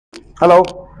Hello,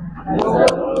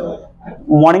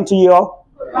 morning to you all.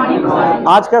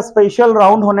 आज का special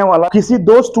round होने वाला, किसी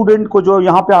दो स्टूडेंट को जो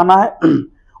यहाँ पे आना है,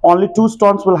 only 2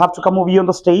 students will have to come over on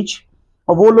the stage,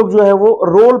 और वो लोग जो है वो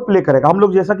रोल प्ले करेगा। हम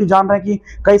लोग जैसा कि जान रहे हैं कि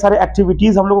कई सारे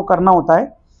एक्टिविटीज हम लोग को करना होता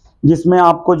है, जिसमें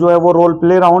आपको जो है वो रोल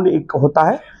प्ले राउंड एक होता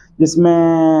है,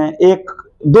 जिसमें एक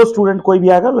दो स्टूडेंट कोई भी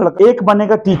आएगा, लड़का एक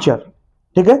बनेगा टीचर।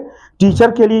 ठीक है,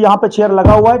 टीचर के लिए यहाँ पे चेयर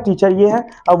लगा हुआ है, टीचर ये है,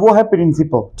 अब वो है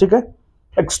प्रिंसिपल। ठीक है,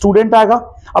 एक स्टूडेंट आएगा।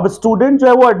 अब स्टूडेंट जो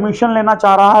है वो एडमिशन लेना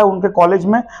चाह रहा है उनके कॉलेज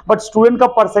में, बट स्टूडेंट का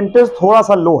परसेंटेज थोड़ा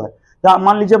सा लो है।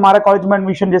 मान लीजिए हमारे कॉलेज में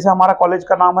एडमिशन, जैसे हमारा कॉलेज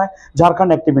का नाम है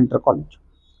झारखंड एक्टिव इंटर कॉलेज,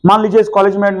 मान लीजिए इस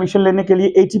कॉलेज में एडमिशन लेने के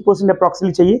लिए 80%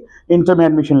 अप्रॉक्सिमेटली चाहिए इंटर में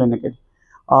एडमिशन लेने के लिए,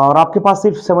 और आपके पास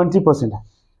सिर्फ 70% है।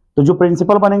 तो जो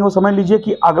प्रिंसिपल बनेंगे वो समझ लीजिए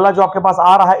कि अगला जो आपके पास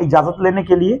आ रहा है इजाजत लेने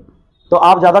के लिए, तो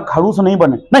आप ज्यादा खड़ूस नहीं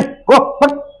बने, नहीं गो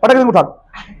पटक नहीं उठा,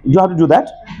 you have to do that.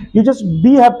 You just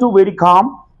have to very calm,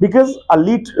 because a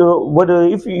lead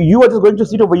if you are just going to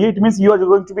sit over here, it means you are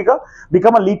going to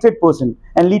become a literate person,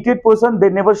 and literate person they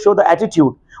never show the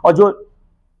attitude, और जो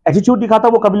attitude दिखाता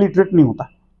है वो कभी literate नहीं होता,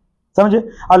 समझे।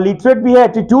 और लिटरेट भी है,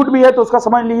 एटीट्यूड भी है, तो उसका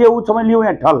समझ लिए वो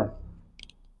ठल है,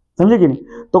 समझे कि नहीं।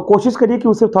 तो कोशिश करिए कि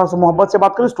उससे थोड़ा सा मोहब्बत से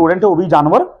बात करें, स्टूडेंट है वो भी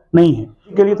जानवर नहीं है,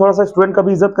 के लिए थोड़ा सा स्टूडेंट का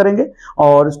भी इज्जत करेंगे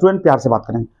और स्टूडेंट प्यार से बात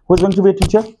करेंगे। Who is going to be a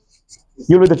teacher?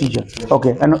 You will be the teacher,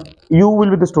 okay, and you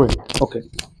will be the student, okay.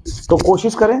 तो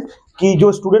कोशिश करें कि जो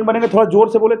स्टूडेंट बनेंगे थोड़ा जोर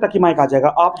से बोले ताकि माइक आ जाएगा,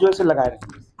 आप जो ऐसे लगाए रखें,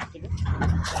 ठीक है।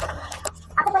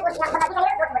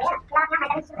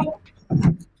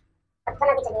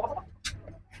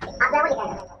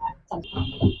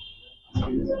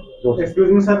 Excuse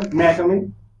me, sir. May I come in?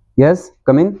 Yes,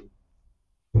 come in.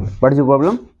 What is your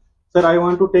problem? Sir, I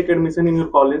want to take admission in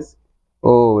your college.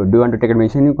 Oh, do you want to take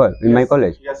admission in my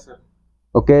college? Yes, sir.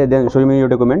 Okay, then show me your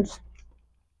documents.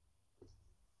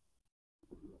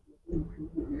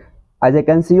 As I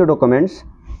can see your documents,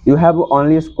 you have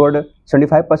only scored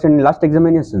 75% in last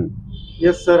examination.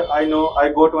 Yes, sir. I know. I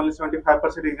got only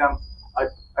 75% exam. I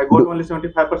got only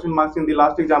 75% marks in the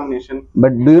last examination.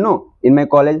 But do you know, in my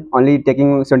college, only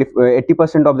taking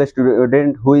 80% of the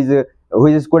student who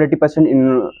is scored 80% in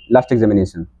last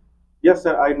examination. Yes,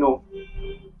 sir. I know.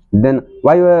 Then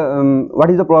why? What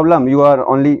is the problem? You are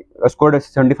only scored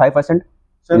 75%.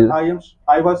 Sir,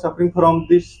 I was suffering from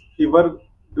this fever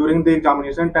during the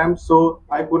examination time, so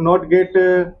I could not get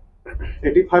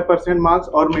 85% marks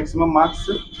or maximum marks.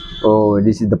 Oh,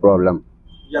 this is the problem.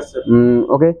 Yes, sir.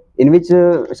 Okay. In which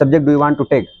subject do you want to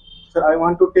take? Sir, I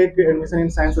want to take admission in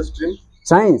science stream.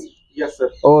 Science. Yes, sir.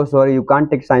 Oh, sorry, you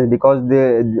can't take science because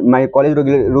my college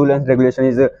rule and regulation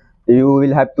is you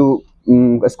will have to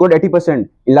scored 80%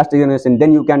 in last examination,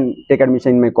 then you can take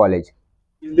admission in my college.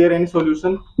 Is there any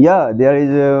solution? Yeah, there is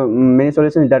many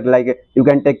solutions, that like you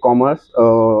can take commerce,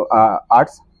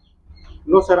 arts.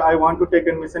 No, sir. I want to take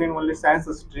admission in only science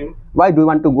stream. Why do you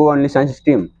want to go only science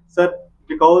stream? Sir,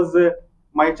 because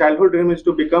my childhood dream is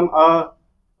to become a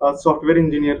software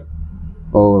engineer.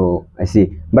 Oh, I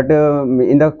see. But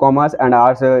in the commerce and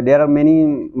arts, there are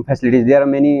many facilities, there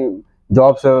are many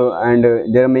jobs, and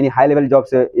there are many high level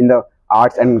jobs in the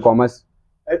arts and commerce.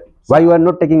 Why you are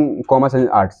not taking commerce and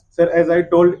arts? Sir, as I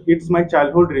told, it's my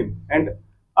childhood dream, and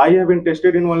I have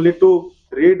interested in only to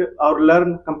read or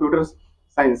learn computer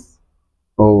science.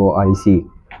 Oh, I see.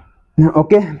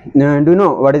 Okay. Do you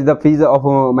know what is the fees of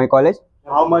my college?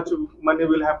 How much money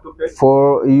will have to pay?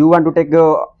 For you want to take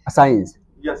science?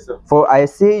 Yes, sir. For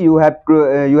ISC you have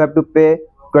to pay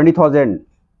 20,000.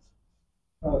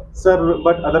 Sir,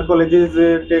 but other colleges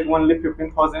take only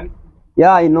 15,000.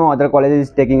 Yeah, I know other colleges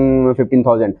is taking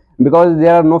 15,000 because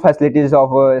there are no facilities of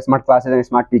smart classes and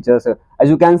smart teachers. As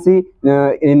you can see,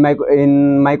 in my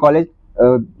college,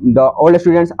 the all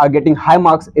students are getting high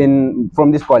marks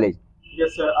from this college.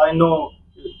 Yes, sir. I know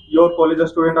your college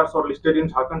students are shortlisted in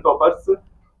Jharkhand toppers,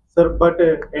 sir. But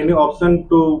any option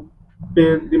to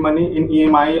pay the money in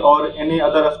EMI or any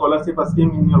other scholarship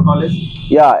scheme in your college?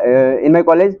 Yeah, in my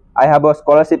college I have a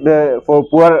scholarship for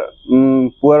poor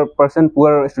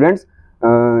students,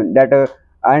 and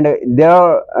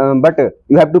there but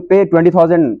you have to pay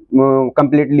 20,000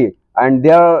 completely, and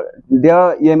there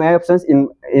are EMI options in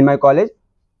my college,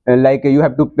 like you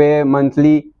have to pay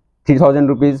monthly 3,000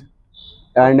 rupees,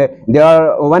 and there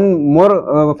are one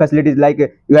more facilities, like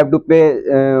you have to pay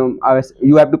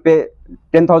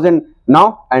 10,000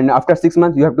 now, and after 6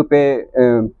 months you have to pay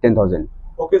 10,000.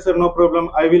 Okay, sir, no problem.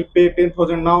 I will pay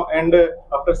 10,000 now, and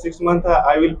after 6 months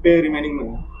I will pay remaining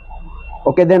money.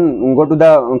 Okay, then go to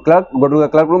the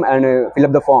clerk room and fill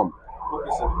up the form. Okay,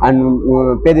 sir. And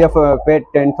pay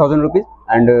 10,000 rupees,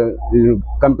 and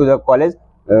come to the college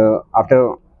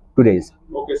after 2 days.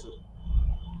 Okay, sir.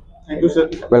 Thank you, sir.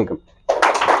 Welcome.